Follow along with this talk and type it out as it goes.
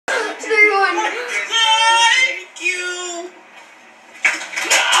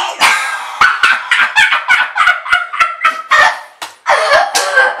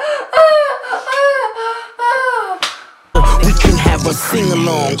sing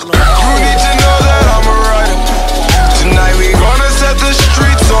along. You need to know that I'm a rider. Tonight we gonna set the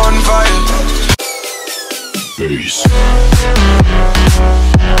streets on fire. Peace.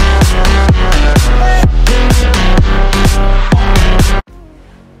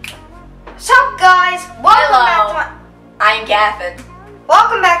 What's up, guys? I'm Gavin.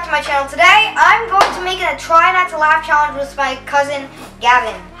 Welcome back to my channel. Today, I'm going to make a try not to laugh challenge with my cousin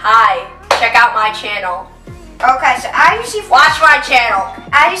Gavin. Hi. Check out my channel. Okay, so as you see, Watch my channel.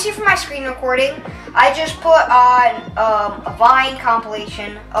 As you see from my screen recording, I just put on a Vine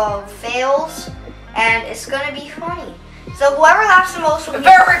compilation of fails, and it's gonna be funny. So whoever laughs the most will be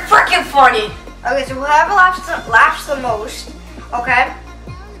Very freaking funny. Okay, so whoever laughs the most, okay,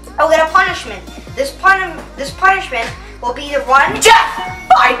 will get a punishment. This punishment will be to run Death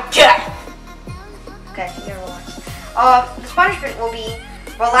by death. Okay, you relax. This punishment will be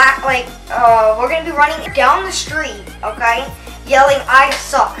we're gonna be running down the street, okay, yelling "I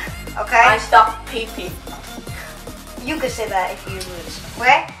suck," okay. I suck pee-pee. You could say that if you lose,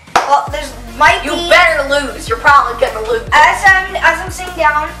 okay? Well, You better lose. You're probably gonna lose. As I'm sitting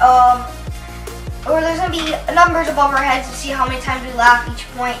down, or there's gonna be numbers above our heads to see how many times we laugh. Each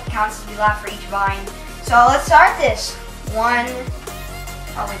point counts as we laugh for each vine. So let's start this.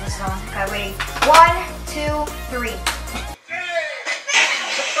 Oh wait, this is on. Okay, wait. 1, 2, 3.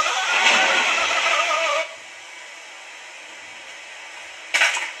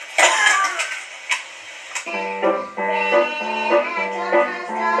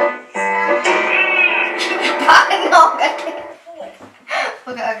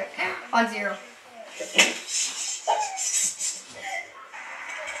 Okay. On 0.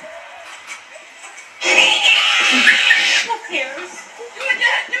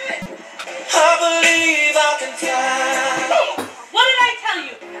 I believe I can fly. What did I tell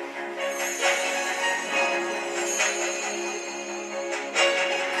you?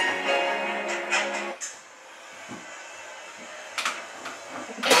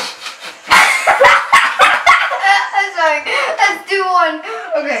 I'm sorry. Let's do one.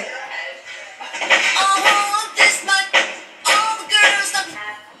 Okay.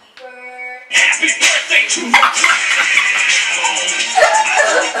 Happy birthday to you.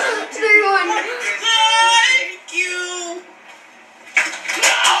 3, 1. Thank you.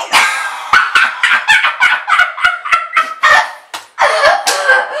 Okay.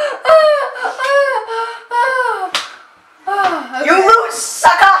 You lose,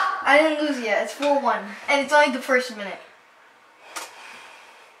 sucker. I didn't lose yet. It's 4-1, and it's only the first minute.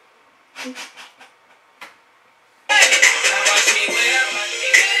 Now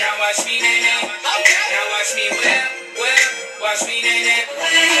watch me, nay-nay. Now watch me, whip. Watch me, nay-nay.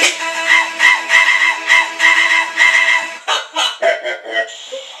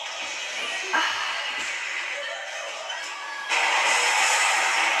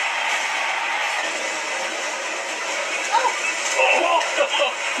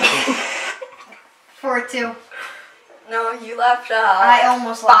 Four, 2. No, you left I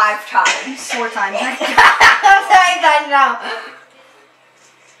almost laughed 5 times. 4 times. I'm sorry, guys, now.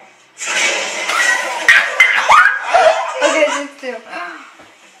 Okay, 6-2.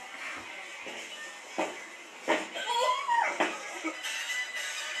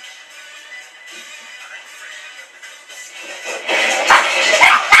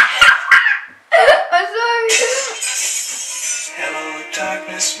 I'm sorry. Hello,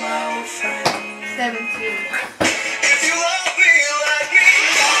 darkness, my old friend. 7-2. If you love me like me.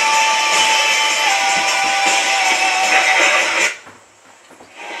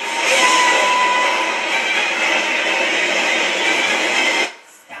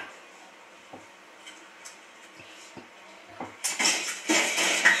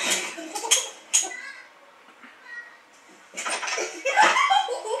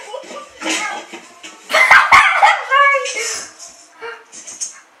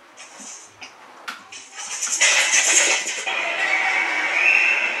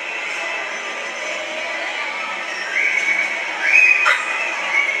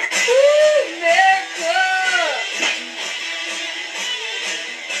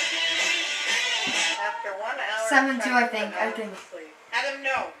 After 1 hour. 7-2, I think. Adam,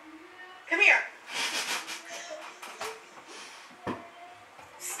 no. Come here.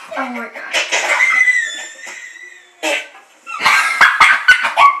 Oh my god.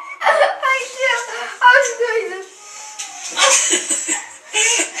 I was doing this.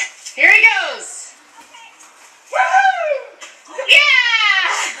 Here he goes. Woo! Yeah!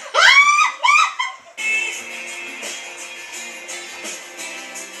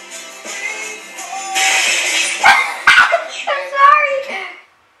 I'm sorry.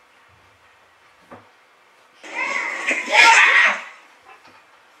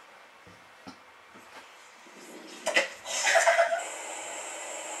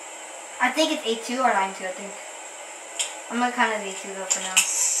 think it's 8-2 or 9-2, I think. I'm gonna count it 8-2 though for now.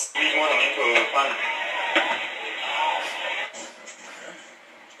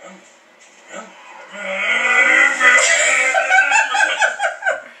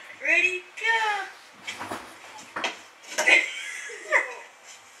 Ready, go.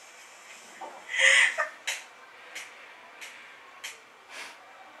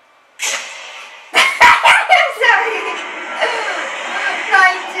 Sorry.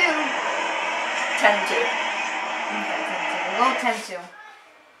 9-2. 10-2. Okay, 10-2. We'll go 10-2.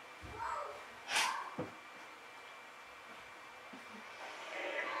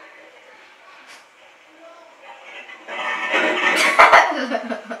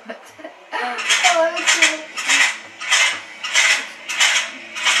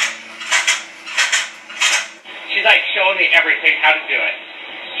 She's like showing me everything, how to do it.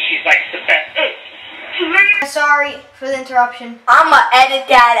 She's like the best. Sorry for the interruption. I'ma edit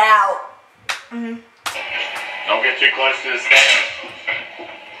that out. Mm-hmm. Don't get too close to the stand.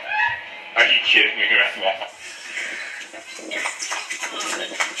 Are you kidding me right now?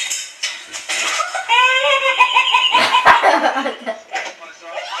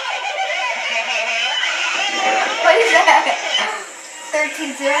 What is that?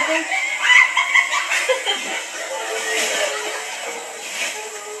 13-2, I think.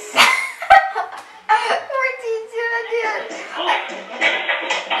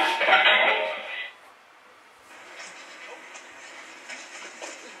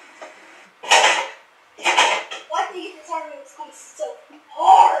 Why do you tell me it's going so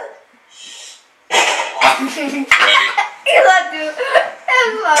hard? You love to.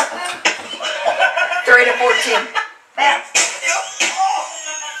 It's love. 3-14. Bam.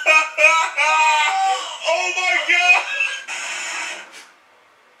 Oh my god!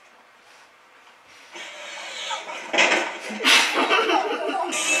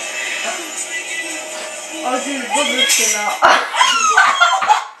 Oh, dude, boogers came out.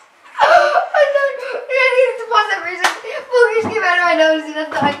 I need to pause that reason. Boogers came out of my nose and I'm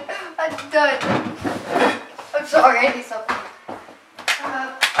done. I'm done. I'm sorry, I need something.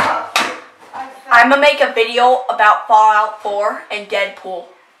 I'm gonna make a video about Fallout 4 and Deadpool,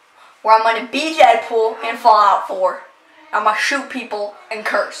 where I'm gonna be Deadpool in Fallout 4. I'm gonna shoot people and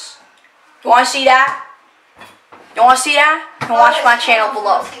curse. You wanna see that? You wanna see that? You can watch my channel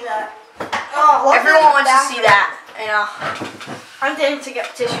below. Oh, Everyone wants to see that. You know. I'm getting to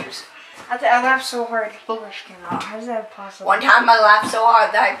get tissues. I laughed so hard, boogers came out. How is that possible? One time I laughed so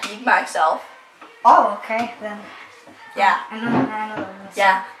hard that I peed myself. Oh, okay, then. Yeah. I know.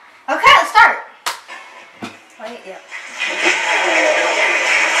 Yeah. Okay, let's start. Wait, yeah.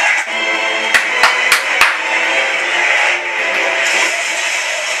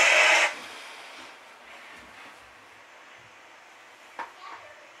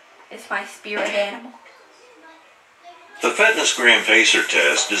 It's my spirit animal. The Fitness Gram Pacer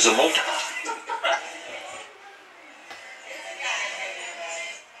test is a multi...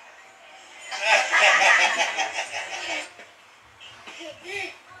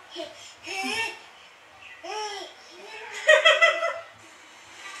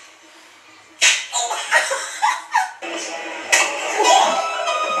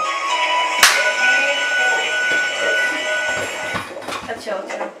 Let's go.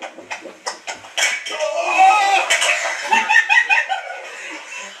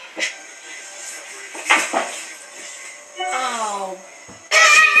 Oh.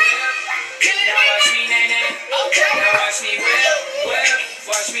 Now watch me, nay. Okay. Now watch me, well.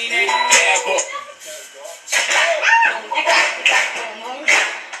 Watch me, nay.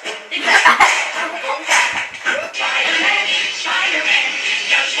 Spider-Man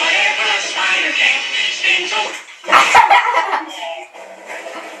does whatever a spider can. Spins over.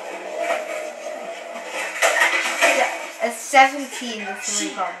 It's 17 to 3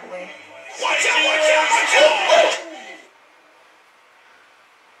 probably. Watch out!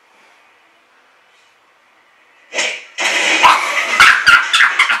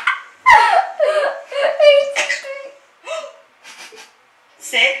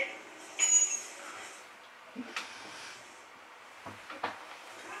 Sit.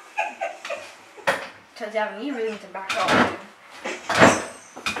 Because Gavin, you really need to back up.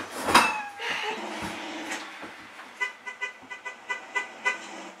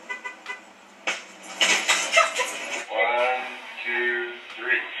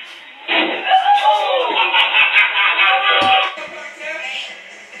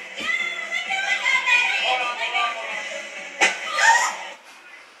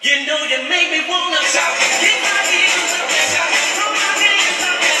 You know you make me wanna shout. Get my heels up and shout. Throw my hands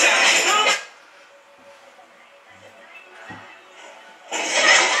up and shout.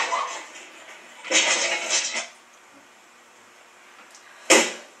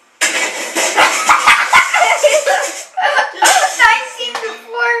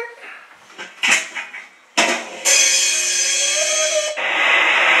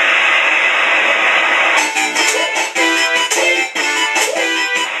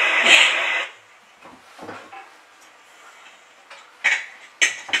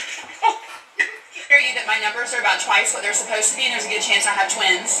 numbers are about twice what they're supposed to be, and there's a good chance I have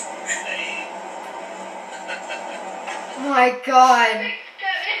twins. Oh my god.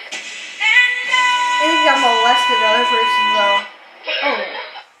 I think I molested the other person though. Oh.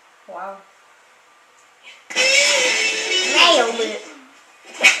 Wow. Nailed it.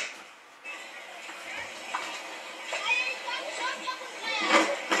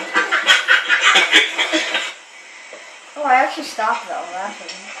 Oh, I actually stopped though, laughing.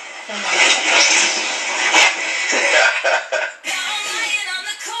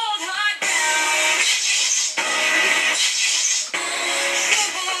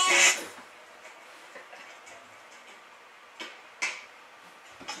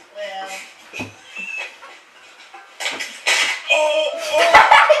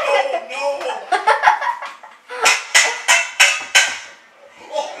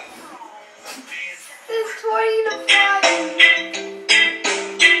 It's 20 to 5.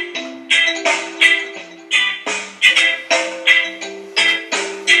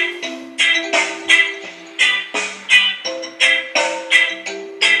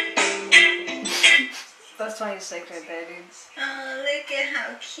 That's 26 right there, dude. Oh, look at how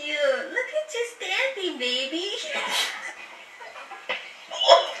cute. Look at you standing, baby.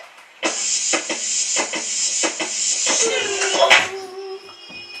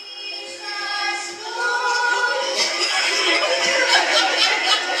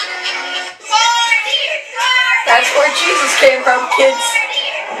 That's where Jesus came from, kids.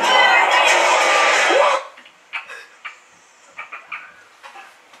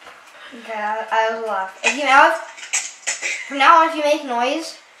 Okay, I was laugh. If you now, from now on, if you make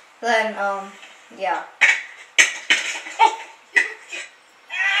noise, then yeah.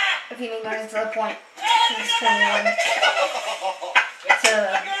 If you make noise to the point, it's 21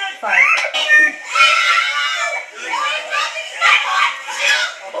 to 5.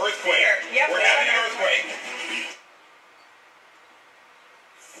 Earthquake. We're having an earthquake.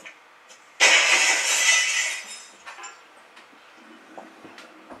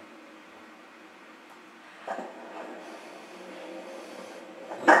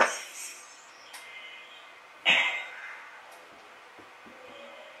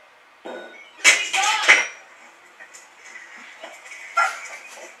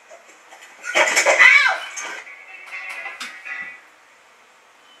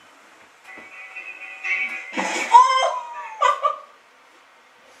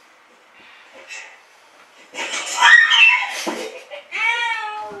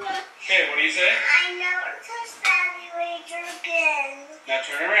 Okay, what do you say? I never touched that eraser again. Now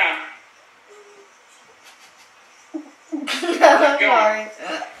turn around. I'm sorry.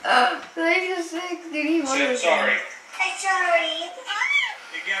 They just 6, dude. He Say wanted I'm sorry. I'm sorry.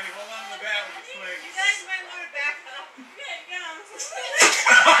 Hey, Gabby, hold on to the bat with the swing. You guys might want to back up.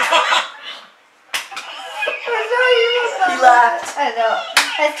 I know you He laughed. I know.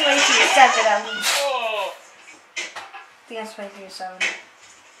 That's 22 to 7 at least. Oh. I think that's 22 to 7.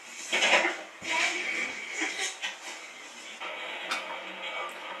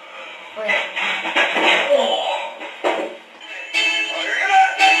 Wait.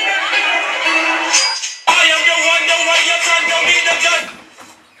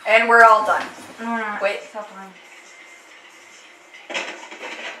 And we're all done. No, we're not. Wait. Stop lying.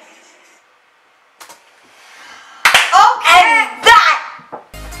 And that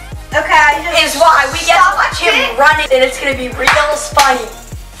Okay, I just is why we get to watch him it. run it, and it's gonna be real funny.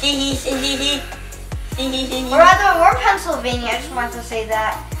 Hee hee hee hee hee. Or rather, we're Pennsylvania. I just wanted to say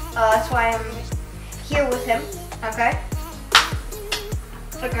that. That's why I'm here with him. Okay.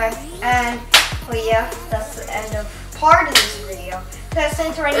 Okay. And well, yeah, that's the end of part of this video. The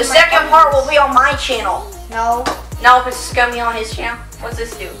second part will be on my channel. No. No, it's gonna be on his channel. What's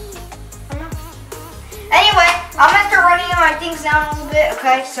this do? Anyway, I'm gonna start running my things down a little bit.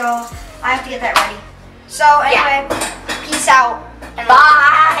 Okay, so I have to get that ready. So anyway, peace out. And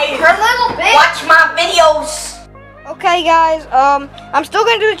Bye. for a little bit. Watch my videos. Okay, guys. I'm still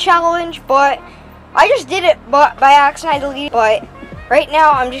gonna do the challenge, but I just did it, but by accident I deleted it. But right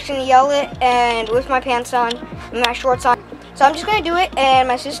now I'm just gonna yell it and with my pants on and my shorts on. So I'm just gonna do it, and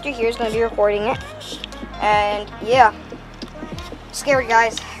my sister here is gonna be recording it. And yeah, scared,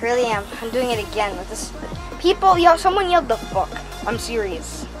 guys. I really am. I'm doing it again with this. People, someone yelled the fuck. I'm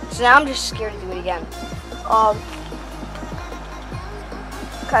serious. So now I'm just scared to do it again.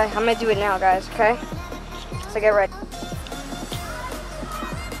 Okay, I'm gonna do it now, guys. Okay, so get ready.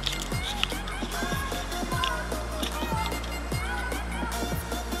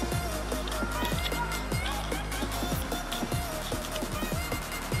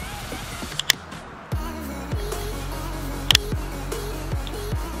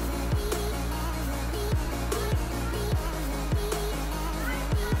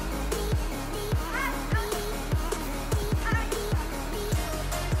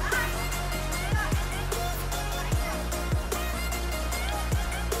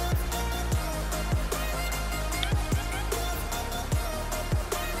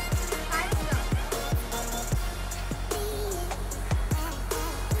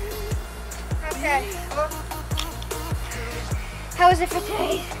 that was it for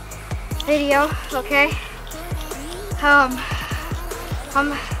today's video. Okay.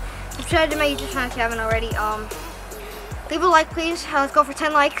 Subscribe to my YouTube channel if you haven't already. Leave a like, please. Let's go for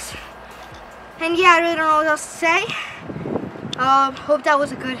 10 likes. And yeah, I really don't know what else to say. Hope that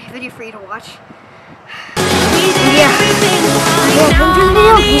was a good video for you to watch. Yeah.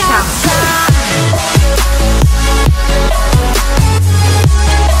 Peace out.